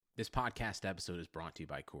This podcast episode is brought to you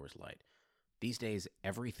by Coors Light. These days,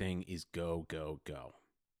 everything is go, go, go.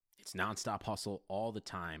 It's nonstop hustle all the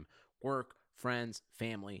time. Work, friends,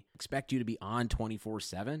 family expect you to be on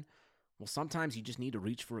 24/7. Well, sometimes you just need to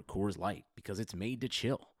reach for a Coors Light because it's made to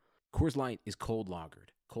chill. Coors Light is cold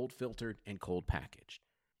lagered, cold filtered, and cold packaged.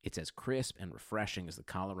 It's as crisp and refreshing as the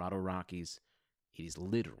Colorado Rockies. It is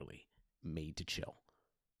literally made to chill.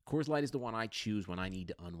 Coors Light is the one I choose when I need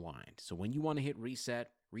to unwind. So when you want to hit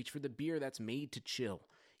reset, reach for the beer that's made to chill.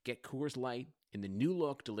 Get Coors Light in the new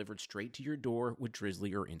look delivered straight to your door with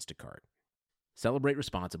Drizzly or Instacart. Celebrate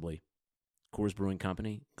responsibly. Coors Brewing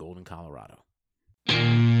Company, Golden, Colorado.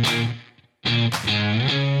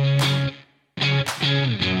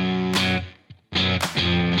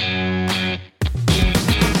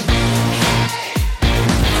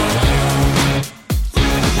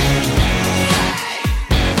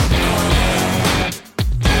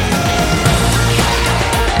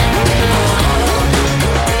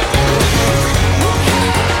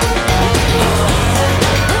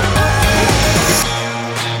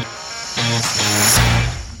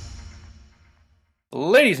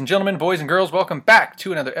 Ladies and gentlemen, boys and girls, welcome back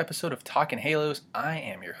to another episode of Talking Halos. I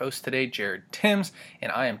am your host today, Jared Timms,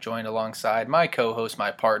 and I am joined alongside my co-host,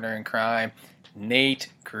 my partner in crime, Nate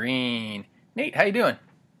Green. Nate, how you doing?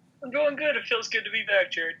 I'm doing good. It feels good to be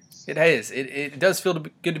back, Jared. It is. It does feel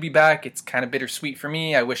good to be back. It's kind of bittersweet for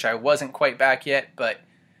me. I wish I wasn't quite back yet, but,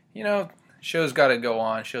 you know, show's got to go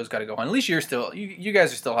on. Show's got to go on. At least you're still, you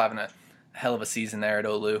guys are still having a hell of a season there at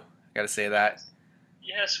Olu. I got to say that.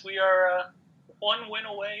 Yes, we are one win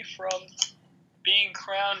away from being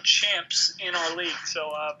crowned champs in our league.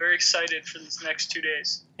 So very excited for these next 2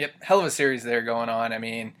 days. Yep, hell of a series there going on. I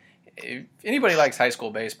mean, if anybody likes high school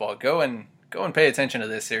baseball, go and pay attention to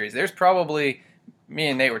this series. There's probably, me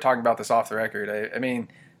and Nate were talking about this off the record. I mean,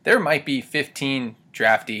 there might be 15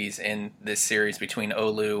 draftees in this series between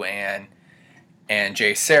Olu and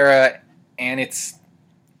JSerra, and it's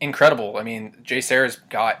incredible. I mean, JSerra's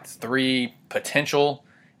got 3 potential,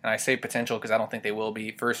 and I say potential because I don't think they will be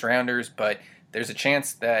first rounders, but there's a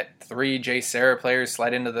chance that 3 JSerra players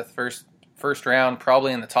slide into the first round,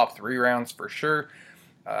 probably in the top 3 rounds for sure.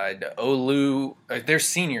 Olu, they're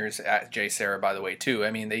seniors at JSerra, by the way, too. I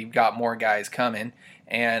mean, they've got more guys coming,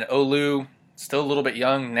 and Olu, still a little bit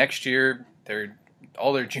young. Next year,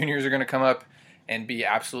 all their juniors are going to come up and be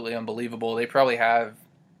absolutely unbelievable. They probably have,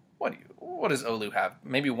 what does Olu have?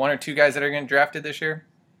 Maybe 1 or 2 guys that are going to get drafted this year?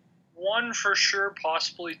 1 for sure,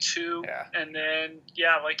 possibly 2. Yeah. And then,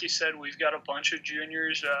 yeah, like you said, we've got a bunch of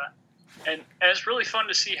juniors. And it's really fun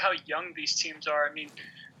to see how young these teams are. I mean,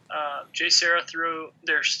 JSerra threw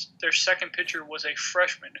their second pitcher was a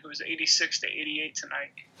freshman who was 86 to 88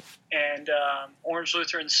 tonight. And Orange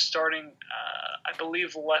Lutheran's starting, I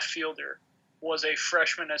believe, left fielder was a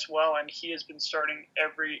freshman as well. And he has been starting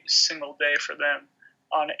every single day for them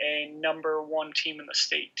on a number 1 team in the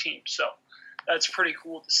state team. So that's pretty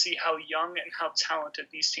cool to see how young and how talented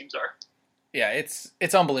these teams are. Yeah,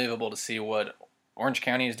 it's unbelievable to see what Orange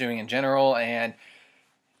County is doing in general, and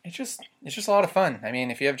it's just a lot of fun. I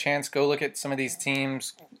mean, if you have a chance, go look at some of these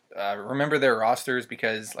teams. Remember their rosters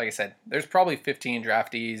because, like I said, there's probably 15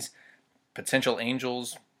 draftees, potential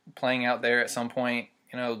Angels playing out there at some point.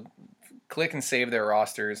 You know, click and save their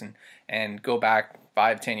rosters and go back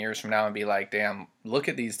 5-10 years from now and be like, damn, look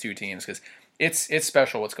at these 2 teams because it's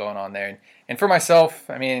special what's going on there. And for myself,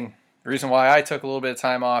 I mean, the reason why I took a little bit of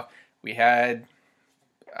time off, we had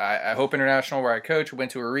I Hope International where I coach. We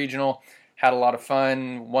went to a regional, had a lot of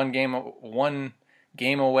fun. One game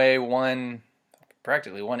away,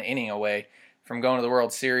 practically one inning away from going to the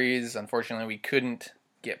World Series. Unfortunately, we couldn't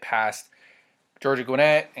get past Georgia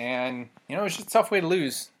Gwinnett, and you know, it was just a tough way to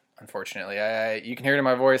lose. Unfortunately, you can hear it in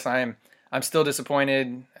my voice. I'm still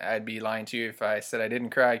disappointed. I'd be lying to you if I said I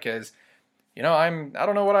didn't cry because, you know, I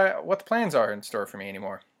don't know what the plans are in store for me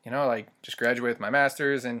anymore. You know, like just graduate with my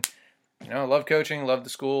master's and, you know, love coaching, love the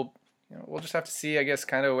school. You know, we'll just have to see, I guess,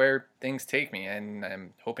 kind of where things take me. And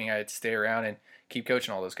I'm hoping I'd stay around and keep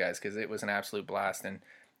coaching all those guys because it was an absolute blast. And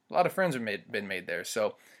a lot of friends have been made there.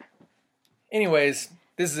 So anyways,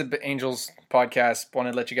 this is an Angels podcast.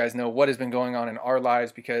 Wanted to let you guys know what has been going on in our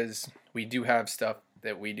lives because we do have stuff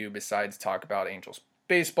that we do besides talk about Angels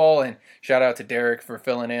baseball. And shout out to Derek for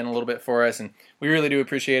filling in a little bit for us. And we really do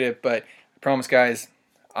appreciate it. But I promise, guys,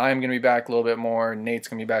 I'm going to be back a little bit more. Nate's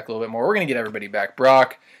going to be back a little bit more. We're going to get everybody back.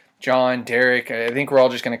 Brock, John, Derek. I think we're all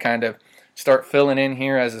just going to kind of start filling in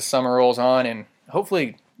here as the summer rolls on and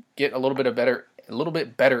hopefully get a little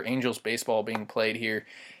bit better Angels baseball being played here.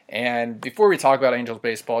 And before we talk about Angels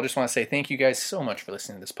baseball, I just want to say thank you guys so much for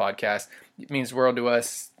listening to this podcast. It means the world to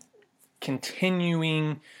us.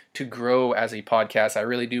 Continuing to grow as a podcast. I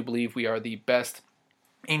really do believe we are the best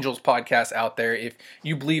Angels podcast out there. If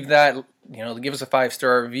you believe that, give us a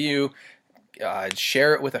 5-star review,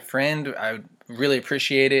 share it with a friend. I would really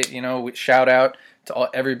appreciate it. Shout out to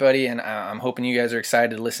everybody, and I'm hoping you guys are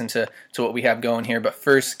excited to listen to what we have going here. But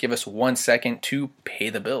first, give us 1 second to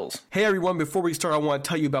pay the bills. Hey everyone, before we start, I want to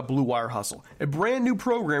tell you about Blue Wire Hustle, a brand new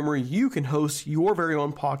program where you can host your very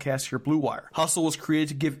own podcast here at Blue Wire. Hustle was created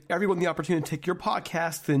to give everyone the opportunity to take your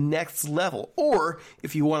podcast to the next level. Or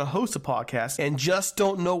if you want to host a podcast and just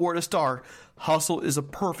don't know where to start, Hustle is a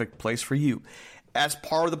perfect place for you. As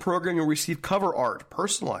part of the program, you'll receive cover art,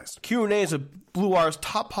 personalized Q&As of Blue Wire's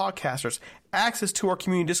top podcasters, access to our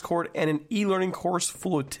community Discord, and an e-learning course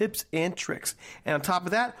full of tips and tricks. And on top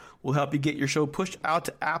of that, we'll help you get your show pushed out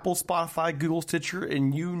to Apple, Spotify, Google, Stitcher,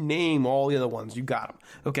 and you name all the other ones. You got them.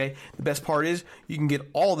 Okay? The best part is you can get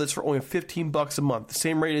all of this for only $15 a month, the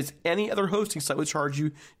same rate as any other hosting site would charge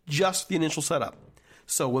you just for the initial setup.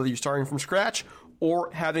 So whether you're starting from scratch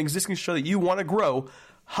or have an existing show that you want to grow,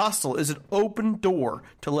 Hustle is an open door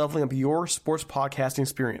to leveling up your sports podcasting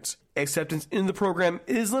experience. Acceptance in the program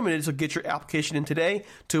is limited, so get your application in today.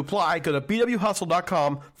 To apply, go to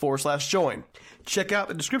bwhustle.com/join. Check out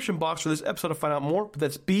the description box for this episode to find out more, but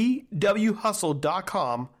that's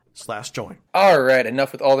bwhustle.com/join. All right,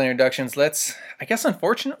 enough with all the introductions. Let's,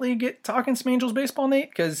 unfortunately, get talking some Angels baseball,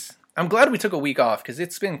 Nate, because I'm glad we took a week off, because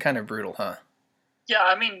it's been kind of brutal, huh?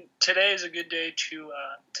 Yeah, today is a good day to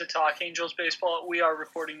talk Angels baseball. We are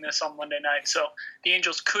recording this on Monday night, so the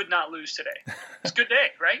Angels could not lose today. It's a good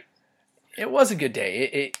day, right? It was a good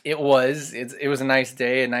day. It was a nice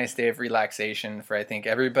day of relaxation for, I think,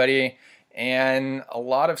 everybody, and a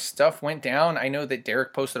lot of stuff went down. I know that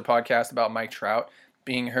Derek posted a podcast about Mike Trout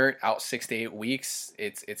being hurt out 6 to 8 weeks.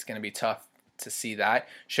 It's going to be tough to see that.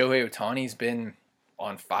 Shohei Ohtani's been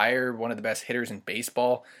on fire, one of the best hitters in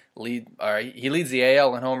baseball. He leads the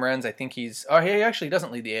AL in home runs. I think he actually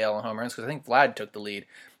doesn't lead the AL in home runs because I think Vlad took the lead.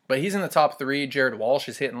 But he's in the top 3. Jared Walsh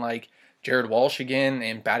is hitting like Jared Walsh again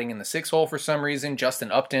and batting in the 6 hole for some reason.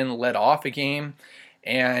 Justin Upton led off a game.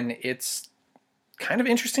 And it's kind of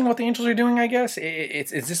interesting what the Angels are doing, I guess.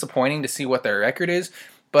 It's disappointing to see what their record is.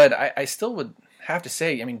 But I still would have to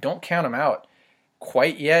say, don't count them out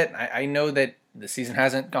quite yet. I know that the season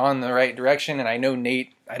hasn't gone the right direction, and I know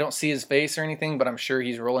Nate, I don't see his face or anything, but I'm sure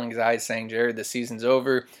he's rolling his eyes saying, Jared, the season's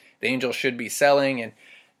over. The Angels should be selling, and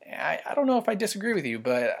I don't know if I disagree with you,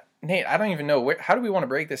 but Nate, I don't even know. How do we want to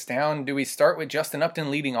break this down? Do we start with Justin Upton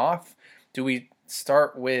leading off? Do we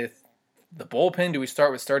start with the bullpen? Do we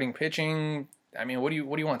start with starting pitching? What do you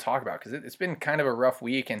want to talk about? Because it's been kind of a rough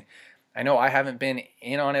week, and I know I haven't been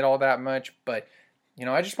in on it all that much, but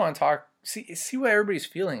I just want to see what everybody's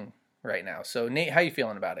feeling right now. So Nate, how you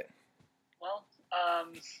feeling about it? Well,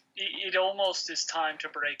 it almost is time to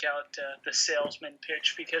break out the salesman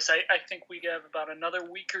pitch, because I think we have about another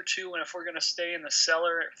week or two, and if we're going to stay in the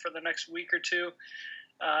cellar for the next week or two,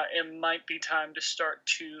 it might be time to start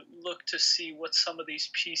to look to see what some of these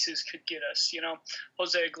pieces could get us.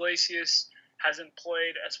 Jose Iglesias hasn't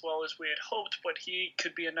played as well as we had hoped, but he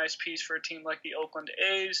could be a nice piece for a team like the Oakland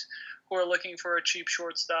A's, who are looking for a cheap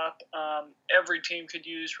shortstop. Every team could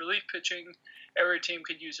use relief pitching. Every team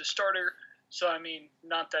could use a starter. So,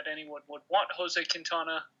 not that anyone would want Jose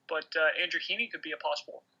Quintana, but Andrew Heaney could be a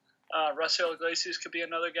possible. Rafael Iglesias could be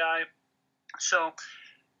another guy. So,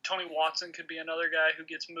 Tony Watson could be another guy who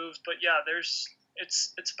gets moved. But, yeah,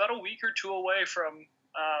 it's about a week or two away from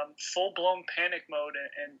full-blown panic mode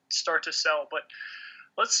and start to sell. But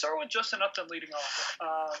let's start with Justin Upton leading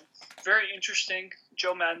off. Very interesting.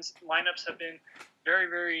 Joe Maddon's lineups have been very,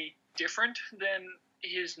 very different than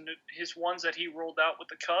his ones that he rolled out with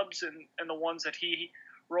the Cubs and the ones that he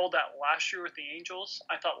rolled out last year with the Angels.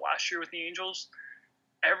 I thought last year with the Angels,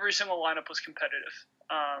 every single lineup was competitive.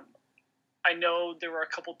 I know there were a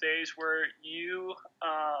couple days where you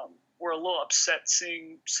were a little upset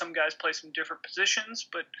seeing some guys play some different positions,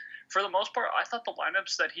 but for the most part, I thought the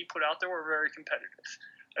lineups that he put out there were very competitive.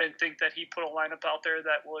 I didn't think that he put a lineup out there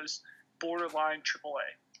that was borderline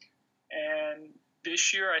AAA. And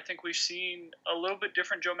this year, I think we've seen a little bit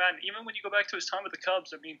different Joe Maddon. Even when you go back to his time with the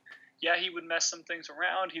Cubs, he would mess some things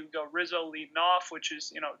around. He would go Rizzo leading off, which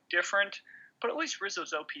is, different. But at least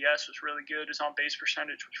Rizzo's OPS was really good. His on-base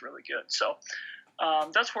percentage was really good. So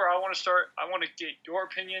that's where I want to start. I want to get your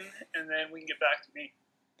opinion, and then we can get back to me.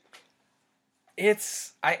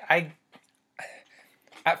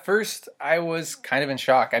 At first, I was kind of in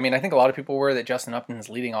shock. I think a lot of people were that Justin Upton is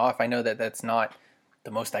leading off. I know that that's not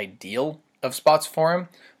the most ideal of spots for him.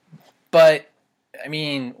 But,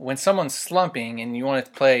 when someone's slumping and you want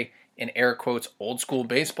to play in air quotes, old school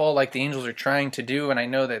baseball like the Angels are trying to do. And I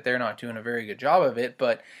know that they're not doing a very good job of it,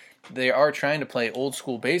 but they are trying to play old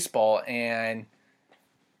school baseball. And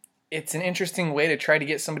it's an interesting way to try to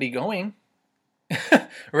get somebody going.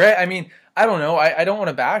 Right? I mean, I don't know. I don't want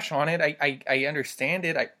to bash on it. I understand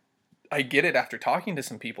it. I get it after talking to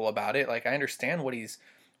some people about it. Like, I understand what he's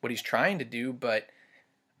trying to do, but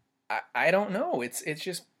I don't know. It's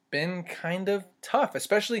just been kind of tough,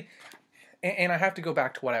 especially, and I have to go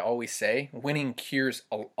back to what I always say, winning cures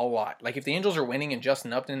a lot. Like, if the Angels are winning and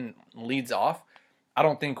Justin Upton leads off, I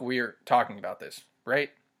don't think we're talking about this, right?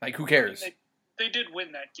 Like, who cares? They did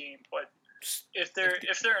win that game, but if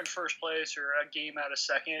they're in first place or a game out of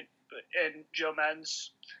second, and Joe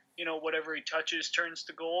Madden's, whatever he touches turns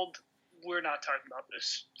to gold, we're not talking about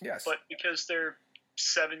this. Yes. But because they're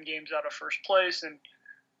 7 games out of first place, and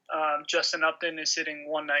Justin Upton is hitting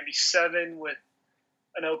 197 with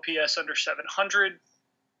an OPS under 700,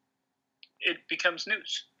 it becomes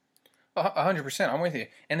news. 100%. I'm with you.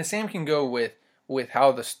 And the same can go with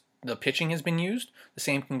how the pitching has been used. The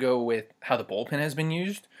same can go with how the bullpen has been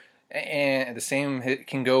used. And the same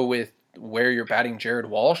can go with where you're batting Jared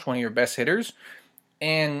Walsh, one of your best hitters.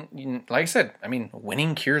 And like I said, I mean,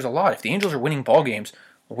 winning cures a lot. If the Angels are winning ball games,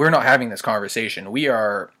 we're not having this conversation.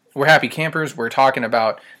 We're happy campers. We're talking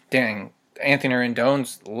about, dang, Anthony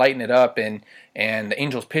Rendon's lighting it up, and the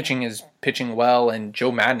Angels pitching is pitching well, and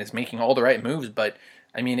Joe Madden is making all the right moves. But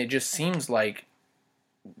I mean, it just seems like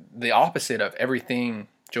the opposite of everything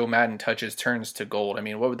Joe Madden touches turns to gold. I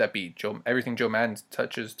mean, what would that be? Everything Joe Madden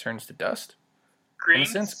touches turns to dust? Green? In a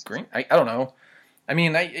sense, green? I don't know. I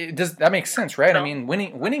mean, that makes sense, right? No. I mean,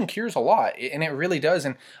 winning cures a lot, and it really does.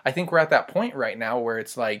 And I think we're at that point right now where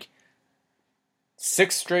it's like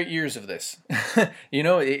 6 straight years of this.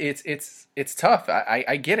 It's tough.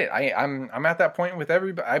 I get it. I'm at that point with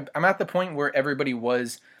everybody. I'm at the point where everybody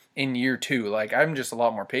was in year 2. Like, I'm just a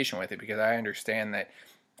lot more patient with it because I understand that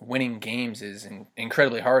winning games is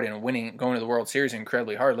incredibly hard, and going to the World Series is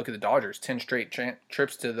incredibly hard. Look at the Dodgers, 10 straight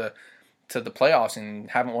trips to the playoffs and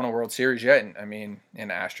haven't won a World Series yet. And I mean, an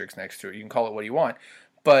asterisk next to it. You can call it what you want,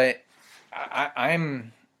 but I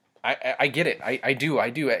get it. I do.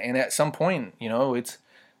 And at some point, it's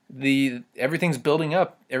everything's building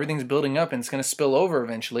up. Everything's building up, and it's going to spill over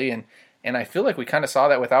eventually. And I feel like we kind of saw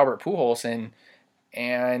that with Albert Pujols,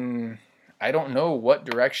 and I don't know what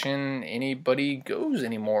direction anybody goes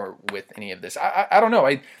anymore with any of this. I don't know.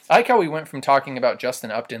 I like how we went from talking about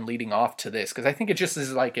Justin Upton leading off to this, because I think it just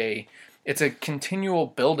is like it's a continual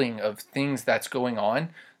building of things that's going on,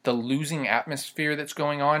 the losing atmosphere that's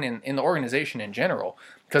going on in the organization in general,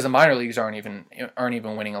 because the minor leagues aren't even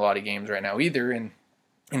winning a lot of games right now either, and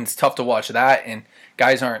it's tough to watch that, and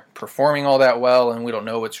guys aren't performing all that well, and we don't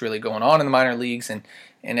know what's really going on in the minor leagues and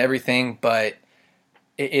everything, but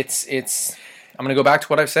it's I'm going to go back to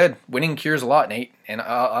what I've said. Winning cures a lot, Nate, and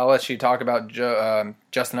I'll let you talk about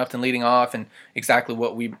Justin Upton leading off and exactly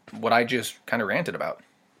what I just kind of ranted about.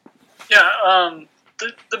 Yeah,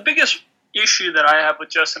 the biggest issue that I have with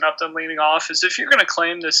Justin Upton leading off is if you're going to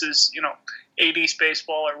claim this is 80s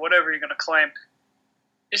baseball or whatever you're going to claim,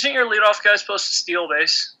 isn't your leadoff guy supposed to steal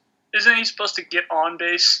base? Isn't he supposed to get on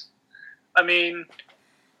base? I mean,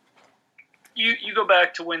 you go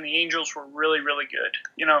back to when the Angels were really, really good.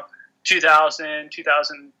 2000,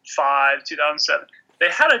 2005, 2007. They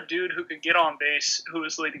had a dude who could get on base who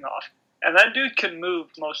was leading off. And that dude can move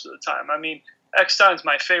most of the time. I mean, Eckstein's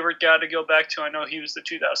my favorite guy to go back to. I know he was the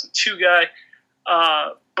 2002 guy.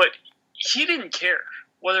 But he didn't care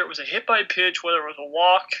whether it was a hit by pitch, whether it was a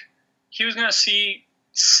walk. He was going to see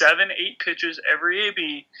 7, 8 pitches every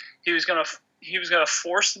AB. He was going to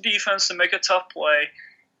force the defense to make a tough play,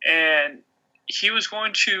 and he was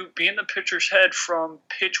going to be in the pitcher's head from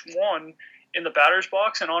pitch 1 in the batter's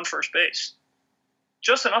box and on first base.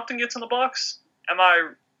 Justin Upton gets in the box. Am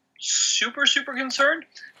I super, super concerned?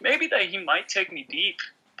 Maybe that he might take me deep,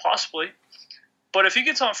 possibly. But if he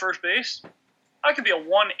gets on first base, I could be a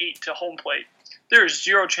 1-8 to home plate. There is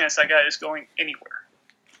zero chance that guy is going anywhere.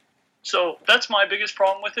 So that's my biggest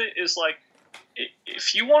problem with it is, like,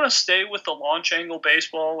 if you want to stay with the launch angle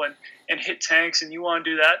baseball and hit tanks and you want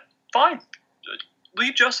to do that, fine.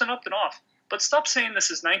 Leave Justin Upton off. But stop saying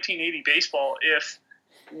this is 1980 baseball if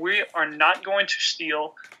we are not going to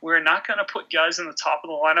steal. We're not going to put guys in the top of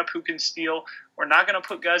the lineup who can steal. We're not going to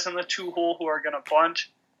put guys in the 2-hole who are going to bunt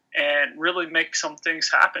and really make some things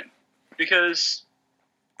happen. Because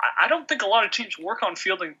I don't think a lot of teams work on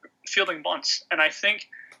fielding bunts. And I think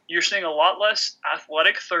you're seeing a lot less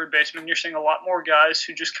athletic third basemen. You're seeing a lot more guys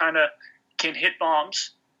who just kind of can hit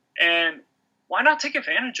bombs. And why not take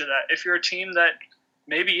advantage of that if you're a team that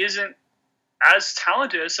maybe isn't as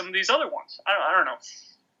talented as some of these other ones. I don't know.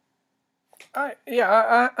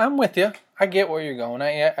 I'm with you. I get where you're going.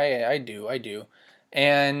 I do.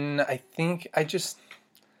 And I think I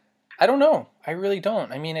don't know. I really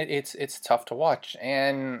don't. I mean, it's tough to watch.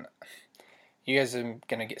 And you guys are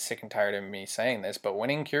going to get sick and tired of me saying this, but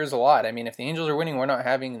winning cures a lot. I mean, if the Angels are winning, we're not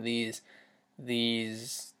having these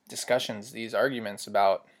discussions, these arguments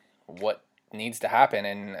about what needs to happen.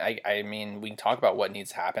 And I mean, we can talk about what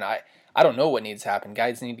needs to happen. I don't know what needs to happen.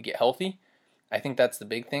 Guys need to get healthy. I think that's the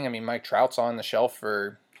big thing. I mean, Mike Trout's on the shelf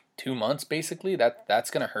for 2 months, basically.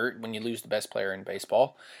 That's going to hurt when you lose the best player in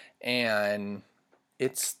baseball. And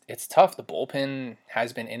it's tough. The bullpen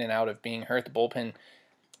has been in and out of being hurt. The bullpen,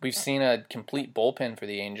 we've seen a complete bullpen for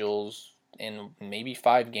the Angels in maybe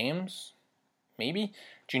 5 games. Maybe.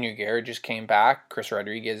 Junior Guerra just came back. Chris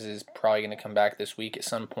Rodriguez is probably going to come back this week at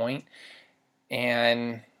some point.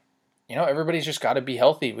 And everybody's just got to be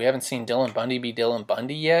healthy. We haven't seen Dylan Bundy be Dylan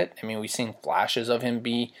Bundy yet. I mean, we've seen flashes of him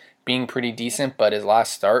being pretty decent, but his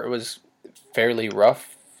last start was fairly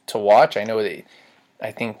rough to watch. I know that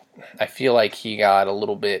I feel like he got a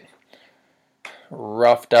little bit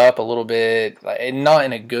roughed up, a little bit, not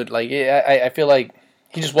in a good, I feel like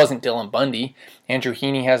he just wasn't Dylan Bundy. Andrew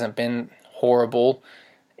Heaney hasn't been horrible.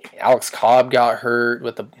 Alex Cobb got hurt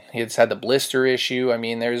he had the blister issue. I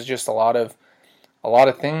mean, there's just a lot of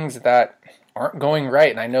things that aren't going right.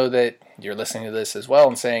 And I know that you're listening to this as well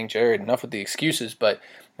and saying, Jared, enough with the excuses. But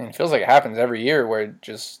it feels like it happens every year where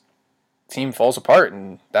just team falls apart.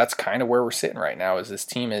 And that's kind of where we're sitting right now, is this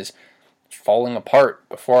team is falling apart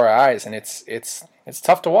before our eyes. And it's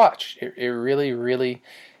tough to watch. It really, really,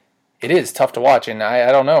 it is tough to watch. And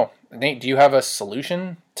I don't know. Nate, do you have a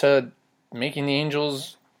solution to making the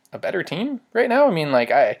Angels a better team right now? I mean,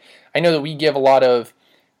 I know that we give a lot of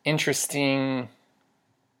interesting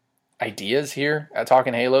ideas here at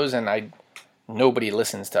Talking Halos, and nobody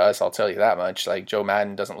listens to us, I'll tell you that much. Like, Joe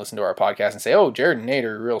Madden doesn't listen to our podcast and say, oh, Jared and Nate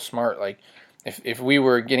are real smart. Like, if we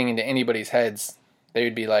were getting into anybody's heads, they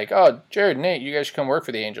would be like, oh, Jared and Nate, you guys should come work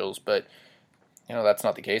for the Angels. But that's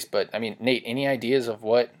not the case. But I mean, Nate, any ideas of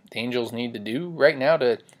what the Angels need to do right now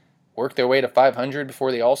to work their way to 500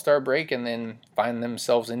 before the All-Star break and then find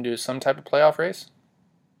themselves into some type of playoff race?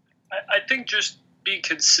 I think just be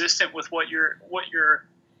consistent with what your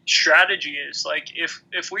strategy is. Like,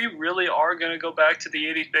 if we really are going to go back to the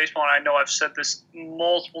 80s baseball, and I know I've said this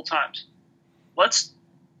multiple times, let's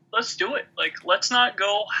do it. Like, let's not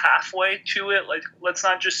go halfway to it. Like, let's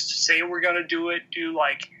not just say we're going to do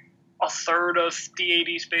like a third of the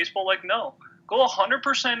 80s baseball. Like, no, go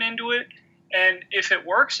 100% into it. And if it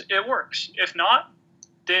works, it works. If not,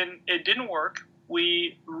 then it didn't work.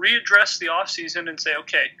 We readdress the offseason and say,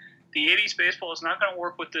 okay, the 80s baseball is not going to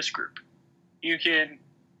work with this group. You can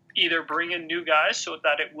either bring in new guys so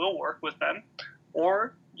that it will work with them,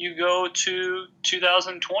 or you go to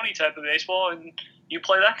 2020 type of baseball and you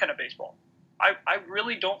play that kind of baseball. I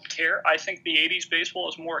really don't care. I think the 80s baseball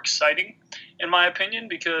is more exciting, in my opinion,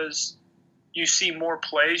 because you see more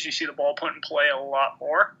plays. You see the ball put in play a lot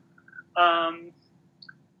more.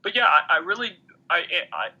 But yeah,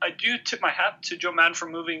 I do tip my hat to Joe Madden for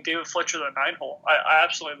moving David Fletcher to the 9 hole. I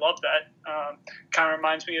absolutely love that. Kind of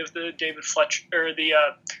reminds me of the David Fletcher or the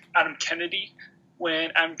Adam Kennedy,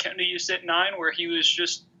 when Adam Kennedy used it at 9, where he was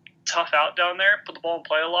just tough out down there, put the ball in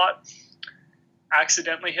play a lot,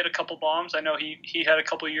 accidentally hit a couple bombs. I know he had a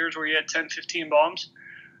couple years where he had 10, 15 bombs.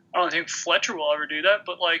 I don't think Fletcher will ever do that,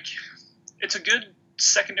 but it's a good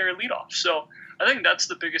secondary leadoff. So I think that's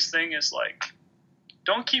the biggest thing is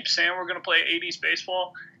don't keep saying we're going to play 80s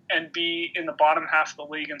baseball and be in the bottom half of the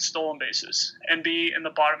league in stolen bases, and be in the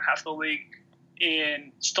bottom half of the league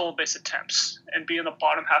in stolen base attempts, and be in the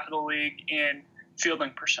bottom half of the league in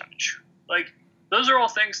fielding percentage. Those are all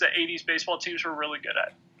things that 80s baseball teams were really good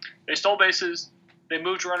at. They stole bases, they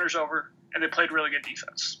moved runners over, and they played really good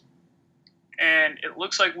defense. And it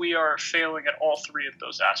looks like we are failing at all 3 of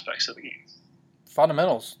those aspects of the game.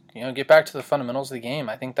 Fundamentals. Get back to the fundamentals of the game.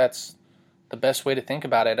 I think that's the best way to think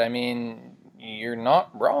about it. I mean, you're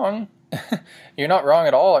not wrong. You're not wrong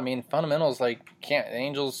at all. I mean, fundamentals, the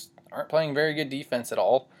Angels aren't playing very good defense at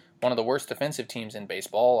all. One of the worst defensive teams in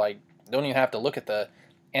baseball. I don't even have to look at the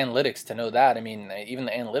analytics to know that. I mean, even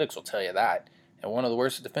the analytics will tell you that. And one of the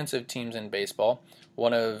worst defensive teams in baseball.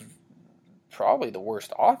 One of probably the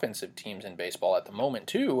worst offensive teams in baseball at the moment,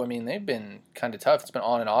 too. I mean, they've been kind of tough. It's been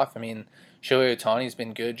on and off. I mean, Shohei Ohtani's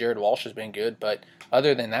been good. Jared Walsh has been good. But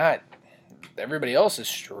other than that, everybody else is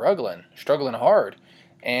struggling hard.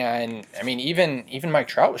 And, I mean, even Mike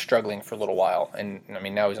Trout was struggling for a little while. And, I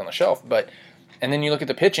mean, now he's on the shelf. And then you look at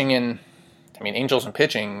the pitching, and I mean, Angels and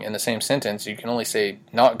pitching in the same sentence, you can only say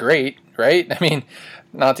not great, right? I mean,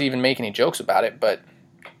 not to even make any jokes about it, but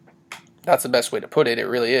that's the best way to put it. It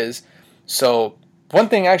really is. So one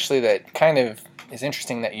thing actually that kind of is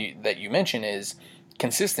interesting that you mention is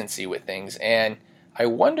consistency with things, and I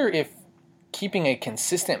wonder if keeping a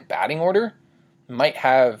consistent batting order might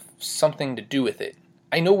have something to do with it.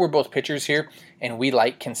 I know we're both pitchers here, and we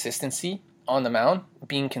like consistency on the mound,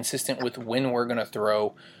 being consistent with when we're going to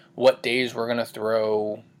throw, what days we're going to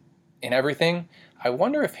throw, and everything. I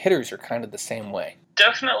wonder if hitters are kind of the same way.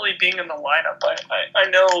 Definitely being in the lineup. I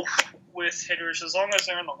know with hitters, as long as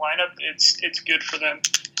they're in the lineup, it's good for them.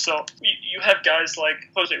 So you have guys like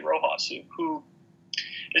Jose Rojas, who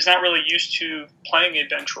is not really used to playing a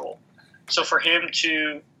bench role. So for him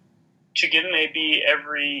to get an AB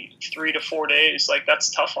every 3 to 4 days, like, that's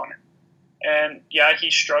tough on him. And yeah,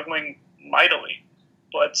 he's struggling mightily.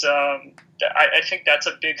 But I think that's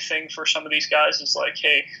a big thing for some of these guys is like,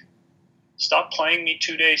 hey, stop playing me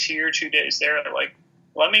 2 days here, 2 days there. Like,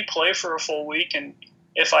 let me play for a full week, and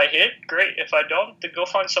if I hit, great. If I don't, then go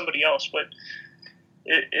find somebody else. But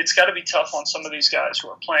it's got to be tough on some of these guys who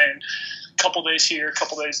are playing a couple days here, a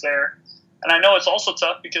couple days there. And I know it's also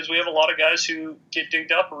tough because we have a lot of guys who get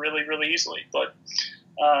dinged up really, really easily. But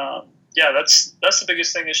yeah, that's the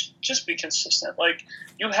biggest thing is just be consistent. Like,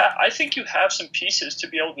 I think you have some pieces to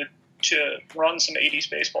be able to run some 80s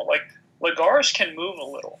baseball. Like, Lagares can move a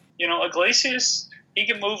little. Iglesias, he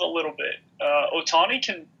can move a little bit. Ohtani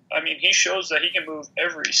can. I mean, he shows that he can move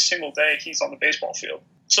every single day he's on the baseball field.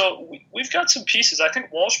 So we've got some pieces. I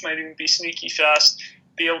think Walsh might even be sneaky fast,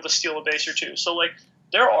 be able to steal a base or two. So, like,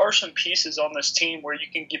 there are some pieces on this team where you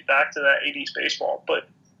can get back to that 80s baseball. But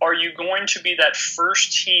are you going to be that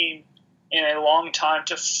first team in a long time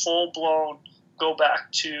to full-blown go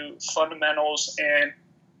back to fundamentals and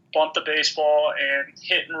bunt the baseball and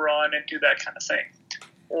hit and run and do that kind of thing?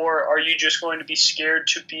 Or are you just going to be scared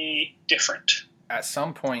to be different? At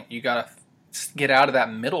some point, you got to get out of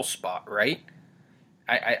that middle spot, right?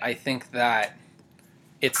 I think that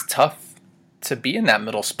it's tough to be in that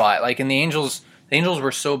middle spot. Like, in the Angels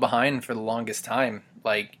were so behind for the longest time,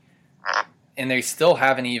 like, and they still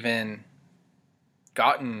haven't even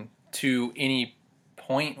gotten to any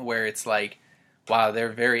point where it's like, wow,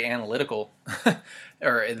 they're very analytical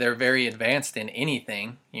or they're very advanced in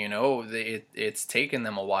anything. It's taken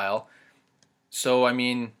them a while. So, I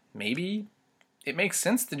mean, maybe it makes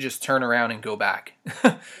sense to just turn around and go back.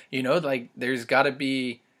 Like, there's got to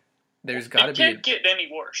be It can't get any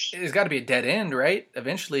worse. There's got to be a dead end, right?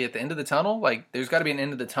 Eventually, at the end of the tunnel, like, there's got to be an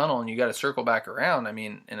end of the tunnel, and you got to circle back around. I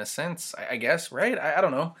mean, in a sense, I guess, right? I don't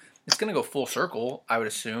know. It's going to go full circle, I would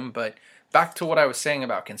assume. But back to what I was saying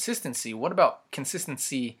about consistency. What about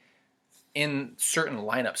consistency in certain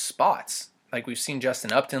lineup spots? Like, we've seen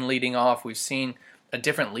Justin Upton leading off. We've seen a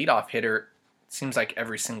different leadoff hitter, it seems like,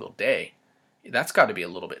 every single day. That's got to be a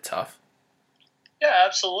little bit tough. Yeah,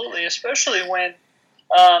 absolutely, especially when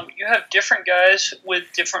you have different guys with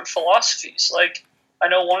different philosophies. Like, I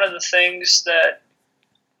know one of the things that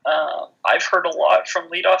I've heard a lot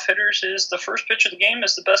from leadoff hitters is the first pitch of the game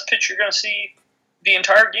is the best pitch you're going to see the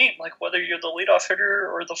entire game. Like, whether you're the leadoff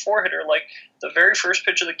hitter or the four hitter, like, the very first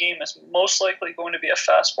pitch of the game is most likely going to be a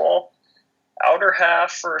fastball, outer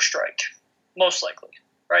half for a strike, most likely,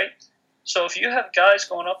 right? So if you have guys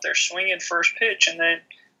going up there swinging first pitch, and then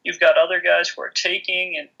you've got other guys who are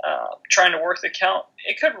taking and trying to work the count,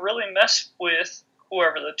 it could really mess with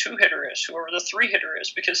whoever the two-hitter is, whoever the three-hitter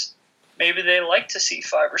is, because maybe they like to see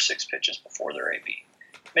 5 or 6 pitches before their AB.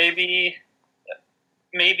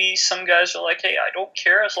 Maybe some guys are like, hey, I don't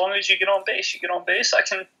care as long as you get on base. You get on base, I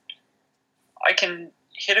can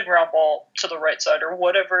hit a ground ball to the right side or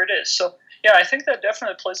whatever it is. So, yeah, I think that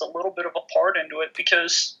definitely plays a little bit of a part into it,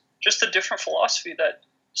 because just the different philosophy that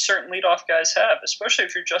certain leadoff guys have, especially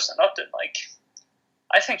if you're Justin Upton. Like,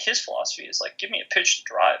 I think his philosophy is like, give me a pitch to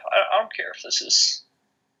drive. I don't care if this is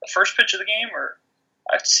the first pitch of the game or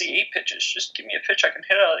I have to see 8 pitches. Just give me a pitch I can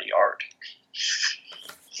hit out of the yard.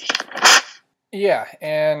 Yeah,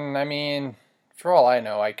 and I mean, for all I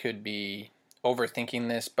know, I could be overthinking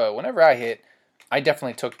this, but whenever I hit, I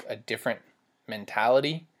definitely took a different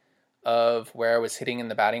mentality of where I was hitting in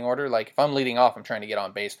the batting order. Like, if I'm leading off, I'm trying to get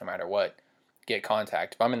on base no matter what, get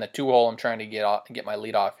contact. If I'm in the 2-hole, I'm trying to get my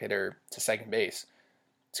leadoff hitter to second base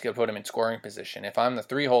to put him in scoring position. If I'm the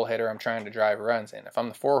 3-hole hitter, I'm trying to drive runs in. If I'm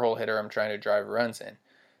the 4-hole hitter, I'm trying to drive runs in.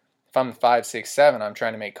 If I'm the 5, 6, 7, I'm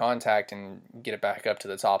trying to make contact and get it back up to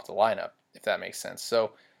the top of the lineup, if that makes sense.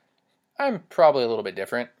 So I'm probably a little bit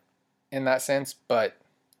different in that sense, but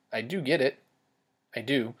I do get it. I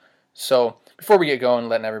do. So before we get going,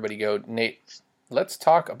 letting everybody go, Nate, let's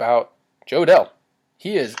talk about Jo Adell.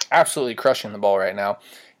 He is absolutely crushing the ball right now.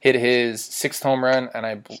 Hit his 6th home run,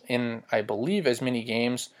 and I believe as many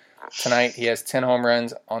games tonight. He has 10 home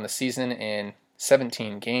runs on the season in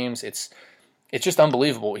 17 games. It's just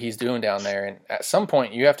unbelievable what he's doing down there. And at some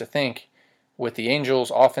point, you have to think, with the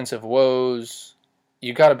Angels' offensive woes,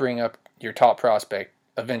 you got to bring up your top prospect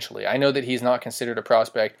eventually. I know that he's not considered a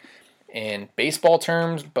prospect in baseball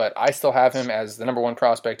terms, but I still have him as the number 1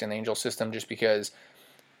 prospect in the Angel system just because,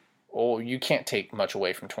 you can't take much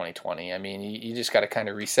away from 2020. I mean, you just got to kind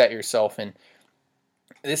of reset yourself, and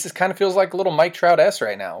this is kind of feels like a little Mike Trout-esque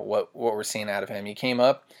right now, what we're seeing out of him. He came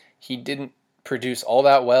up, he didn't produce all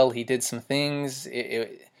that well. He did some things.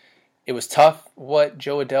 It was tough what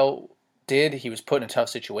Jo Adell did. He was put in a tough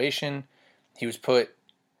situation.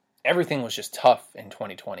 Everything was just tough in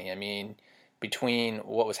 2020. I mean, between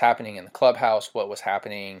what was happening in the clubhouse, what was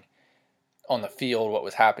happening on the field, what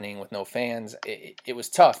was happening with no fans, it was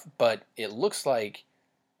tough, but it looks like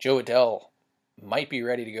Jo Adell might be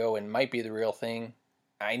ready to go and might be the real thing.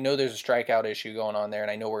 I know there's a strikeout issue going on there,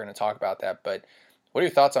 and I know we're going to talk about that, but what are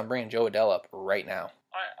your thoughts on bringing Jo Adell up right now?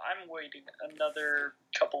 I'm waiting another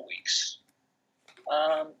couple weeks.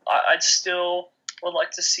 I'd still would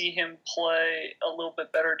like to see him play a little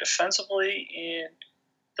bit better defensively in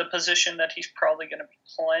the position that he's probably going to be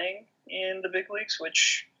playing in the big leagues,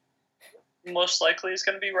 which most likely is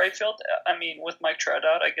going to be right field. I mean, with Mike Trout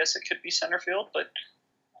out, I guess it could be center field, but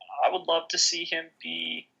I would love to see him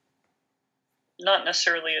be not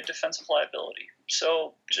necessarily a defensive liability.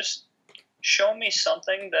 So just show me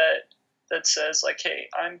something that says, like, hey,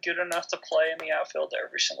 I'm good enough to play in the outfield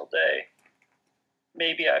every single day.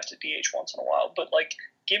 Maybe I have to DH once in a while, but, like,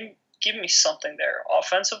 give me something there.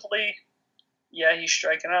 Offensively, yeah, he's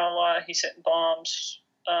striking out a lot. He's hitting bombs.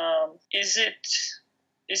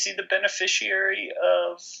 Is he the beneficiary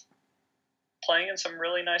of playing in some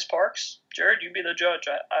really nice parks? Jared, you be the judge.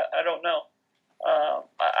 I don't know.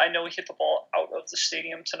 I know he hit the ball out of the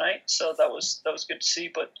stadium tonight, so that was good to see.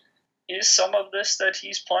 But is some of this that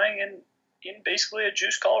he's playing in basically a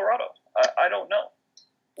juice Colorado? I don't know.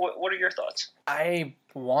 What are your thoughts? I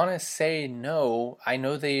want to say no. I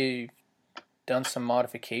know they've done some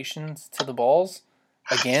modifications to the balls.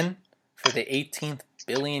 Again, for the 18th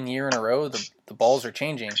billion year in a row, the balls are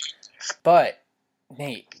changing. But,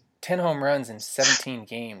 Nate, 10 home runs in 17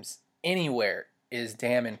 games anywhere is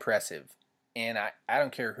damn impressive. And I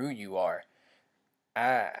don't care who you are.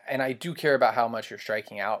 And I do care about how much you're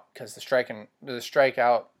striking out, because the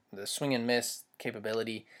strikeout, the swing and miss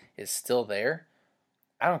capability is still there.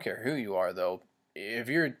 I don't care who you are, though. If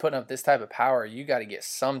you're putting up this type of power, you got to get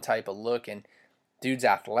some type of look. And dude's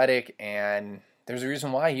athletic, and there's a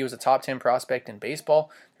reason why he was a top 10 prospect in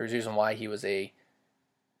baseball. There's a reason why he was a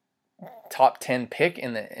top 10 pick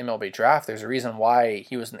in the MLB draft. There's a reason why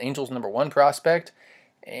he was an Angels number 1 prospect.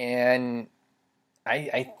 And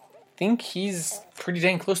I think he's pretty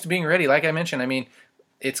dang close to being ready. Like I mentioned, I mean,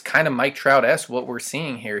 it's kind of Mike Trout-esque what we're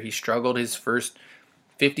seeing here. He struggled his first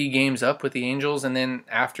 50 games up with the Angels, and then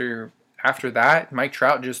after that, Mike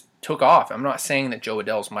Trout just took off. I'm not saying that Jo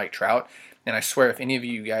Adell's Mike Trout, and I swear if any of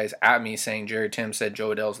you guys at me saying Jared Tim said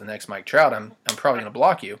Jo Adell's the next Mike Trout, I'm probably going to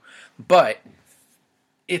block you. But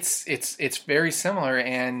it's very similar,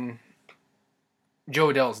 and Jo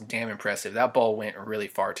Adell's damn impressive. That ball went really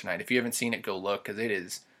far tonight. If you haven't seen it, go look, because it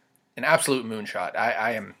is an absolute moonshot.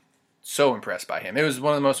 I am so impressed by him. It was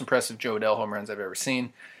one of the most impressive Jo Adell home runs I've ever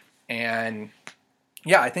seen. And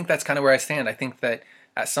yeah, I think that's kind of where I stand. I think that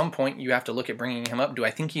at some point you have to look at bringing him up. Do I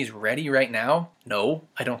think he's ready right now? No,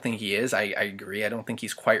 I don't think he is. I agree. I don't think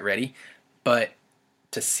he's quite ready. But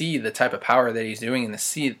to see the type of power that he's doing and to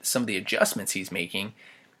see some of the adjustments he's making,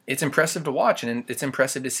 it's impressive to watch, and it's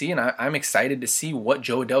impressive to see, and I'm excited to see what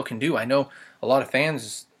Jo Adell can do. I know a lot of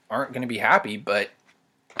fans aren't going to be happy, but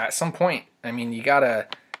at some point, I mean, you gotta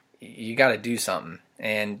do something.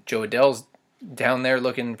 And Jo Adell's down there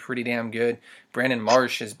looking pretty damn good. Brandon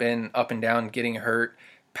Marsh has been up and down getting hurt.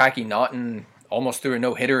 Packy Naughton almost threw a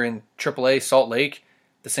no-hitter in AAA Salt Lake,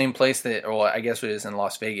 the same place that, well, I guess it is in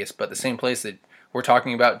Las Vegas, but the same place that we're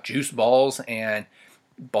talking about juice balls and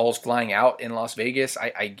balls flying out in Las Vegas.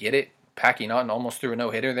 I get it. Packy Naughton almost threw a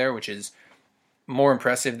no-hitter there, which is more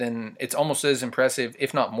impressive than, it's almost as impressive,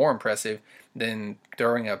 if not more impressive, than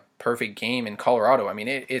throwing a perfect game in Colorado. I mean,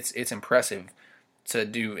 it's impressive to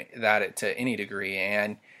do that to any degree.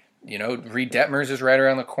 And, you know, Reed Detmers is right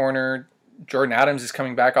around the corner. Jordan Adams is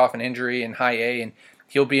coming back off an injury in high A, and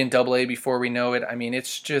he'll be in double A before we know it. I mean,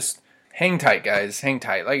 it's just hang tight, guys. Hang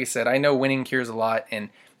tight. Like I said, I know winning cures a lot, and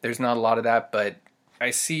there's not a lot of that, but I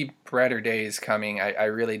see brighter days coming. I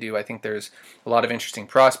really do. I think there's a lot of interesting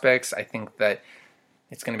prospects. I think that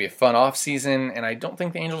It's going to be a fun off season, and I don't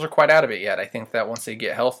think the Angels are quite out of it yet. I think that once they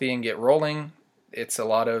get healthy and get rolling, it's a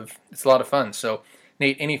lot of fun. So,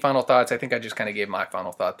 Nate, any final thoughts? I think I just kind of gave my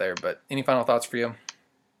final thought there, but any final thoughts for you?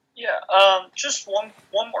 Yeah, just one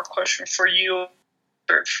more question for you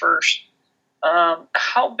first.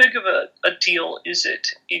 How big of a deal is it,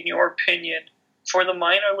 in your opinion, for the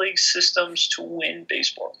minor league systems to win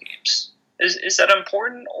baseball games? Is that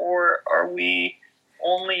important, or are we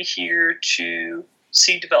only here to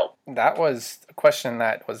see development? That was a question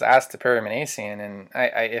that was asked to Perry Minasian, and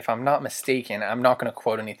I, if I'm not mistaken, I'm not going to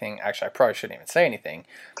quote anything. Actually, I probably shouldn't even say anything,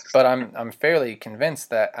 but I'm fairly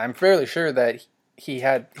sure that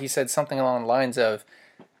he said something along the lines of,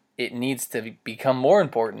 it needs to become more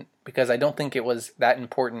important, because I don't think it was that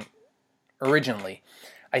important originally.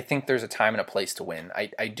 I think there's a time and a place to win.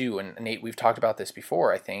 I do, and Nate, we've talked about this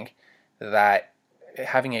before. I think that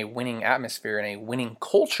having a winning atmosphere and a winning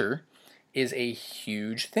culture is a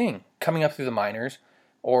huge thing. Coming up through the minors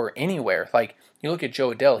or anywhere. Like, you look at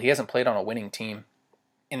Joe Adell, he hasn't played on a winning team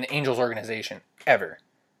in the Angels organization ever.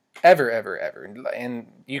 Ever. And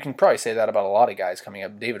you can probably say that about a lot of guys coming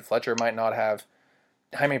up. David Fletcher might not have.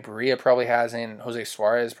 Jaime Barria probably hasn't. Jose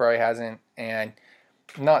Suarez probably hasn't. And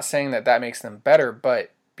I'm not saying that makes them better,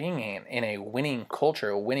 but being in a winning culture,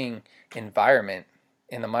 a winning environment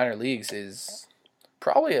in the minor leagues is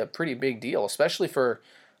probably a pretty big deal, especially for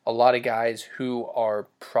a lot of guys who are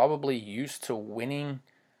probably used to winning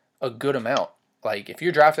a good amount. Like, if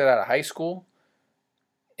you're drafted out of high school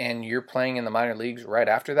and you're playing in the minor leagues right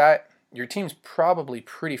after that, your team's probably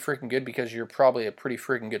pretty freaking good because you're probably a pretty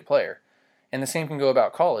freaking good player. And the same can go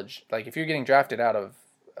about college. Like, if you're getting drafted out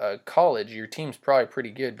of college, your team's probably pretty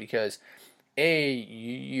good because, A,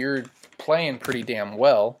 you're playing pretty damn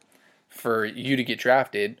well for you to get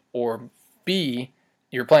drafted, or B,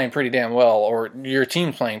 you're playing pretty damn well, or your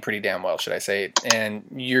team's playing pretty damn well, should I say, and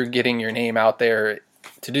you're getting your name out there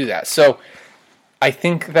to do that. So I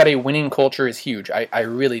think that a winning culture is huge. I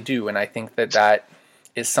really do, and I think that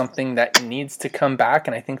is something that needs to come back,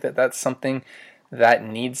 and I think that's something that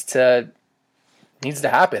needs to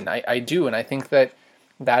happen. I do, and I think that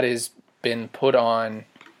has been put on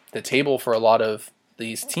the table for a lot of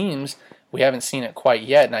these teams. We haven't seen it quite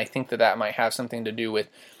yet, and I think that might have something to do with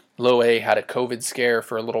Low A had a COVID scare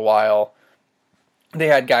for a little while. They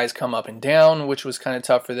had guys come up and down, which was kind of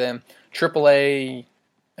tough for them. AAA,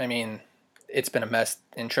 I mean, it's been a mess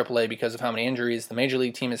in AAA because of how many injuries the Major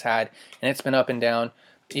League team has had, and it's been up and down.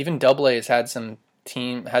 Even AA has had some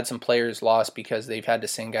players lost because they've had to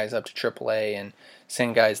send guys up to AAA and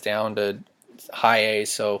send guys down to High A.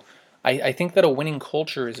 So I think that a winning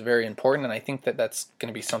culture is very important, and I think that that's going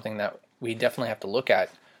to be something that we definitely have to look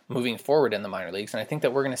at moving forward in the minor leagues, and I think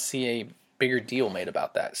that we're going to see a bigger deal made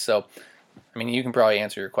about that. So, I mean, you can probably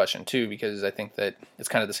answer your question too, because I think that it's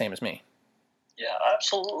kind of the same as me. Yeah,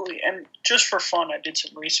 absolutely. And just for fun, I did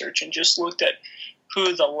some research and just looked at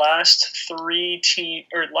who the last three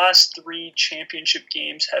championship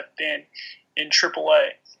games have been in AAA.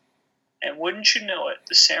 And wouldn't you know it,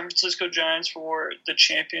 the San Francisco Giants were the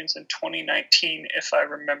champions in 2019, if I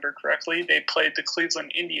remember correctly. They played the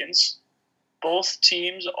Cleveland Indians. Both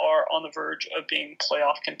teams are on the verge of being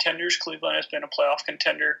playoff contenders. Cleveland has been a playoff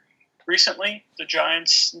contender recently. The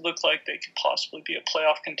Giants look like they could possibly be a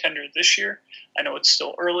playoff contender this year. I know it's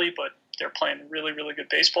still early, but they're playing really, really good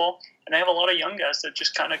baseball. And they have a lot of young guys that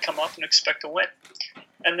just kind of come up and expect to win.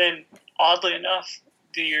 And then, oddly enough,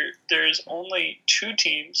 there's only two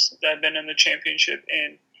teams that have been in the championship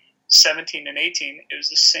in 17 and 18. It was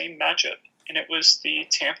the same matchup, and it was the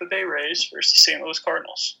Tampa Bay Rays versus the St. Louis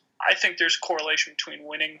Cardinals. I think there's correlation between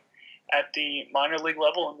winning at the minor league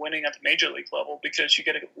level and winning at the major league level, because you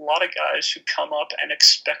get a lot of guys who come up and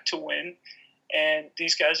expect to win, and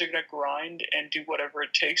these guys are going to grind and do whatever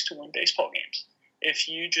it takes to win baseball games. If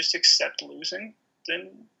you just accept losing,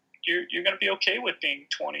 then you're going to be okay with being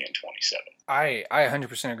 20 and 27. I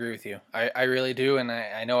 100% agree with you. I really do, and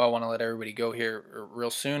I know I want to let everybody go here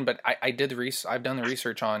real soon, but I've done the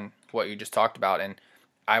research on what you just talked about, and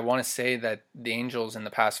I want to say that the Angels in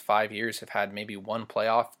the past 5 years have had maybe one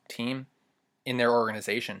playoff team in their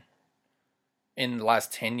organization. In the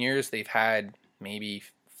last 10 years, they've had maybe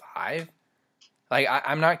 5. Like,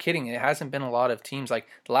 I'm not kidding. It hasn't been a lot of teams. Like,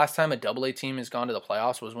 the last time a AA team has gone to the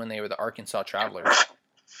playoffs was when they were the Arkansas Travelers.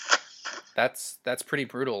 That's pretty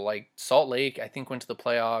brutal. Like, Salt Lake, I think, went to the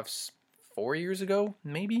playoffs 4 years ago,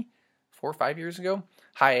 maybe 4 or 5 years ago.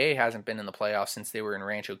 High A hasn't been in the playoffs since they were in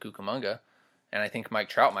Rancho Cucamonga, and I think Mike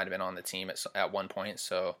Trout might have been on the team at one point.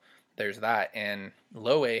 So there's that. And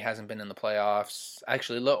Low A hasn't been in the playoffs.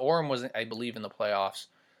 Actually, Orem was, I believe, in the playoffs,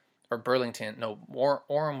 or Burlington. No,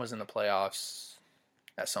 Orem was in the playoffs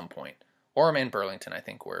at some point. Orem and Burlington, I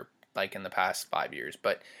think, were like in the past 5 years.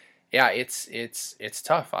 But yeah, it's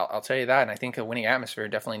tough. I'll tell you that. And I think a winning atmosphere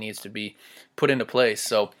definitely needs to be put into place.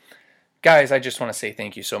 So, guys, I just want to say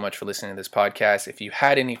thank you so much for listening to this podcast. If you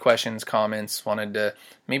had any questions, comments, wanted to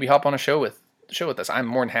maybe hop on a show with us, I'm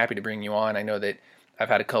more than happy to bring you on. I know that I've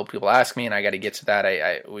had a couple people ask me, and I got to get to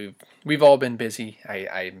that. We've all been busy.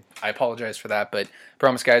 I apologize for that, but I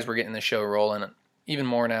promise, guys, we're getting the show rolling even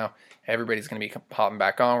more now. Everybody's going to be hopping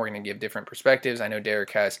back on. We're going to give different perspectives. I know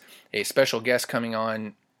Derek has a special guest coming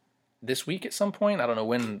on this week at some point. I don't know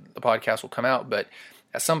when the podcast will come out, but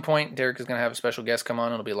at some point, Derek is going to have a special guest come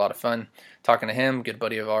on. It'll be a lot of fun talking to him. Good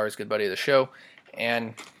buddy of ours, good buddy of the show.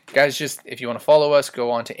 And guys, just if you want to follow us, go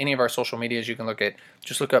on to any of our social medias. You can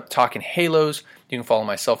just look up Talking Halos. You can follow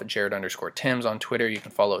myself at Jared_Tims on Twitter. You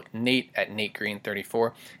can follow Nate at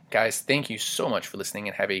NateGreen34. Guys, thank you so much for listening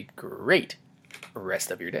and have a great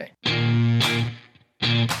rest of your day.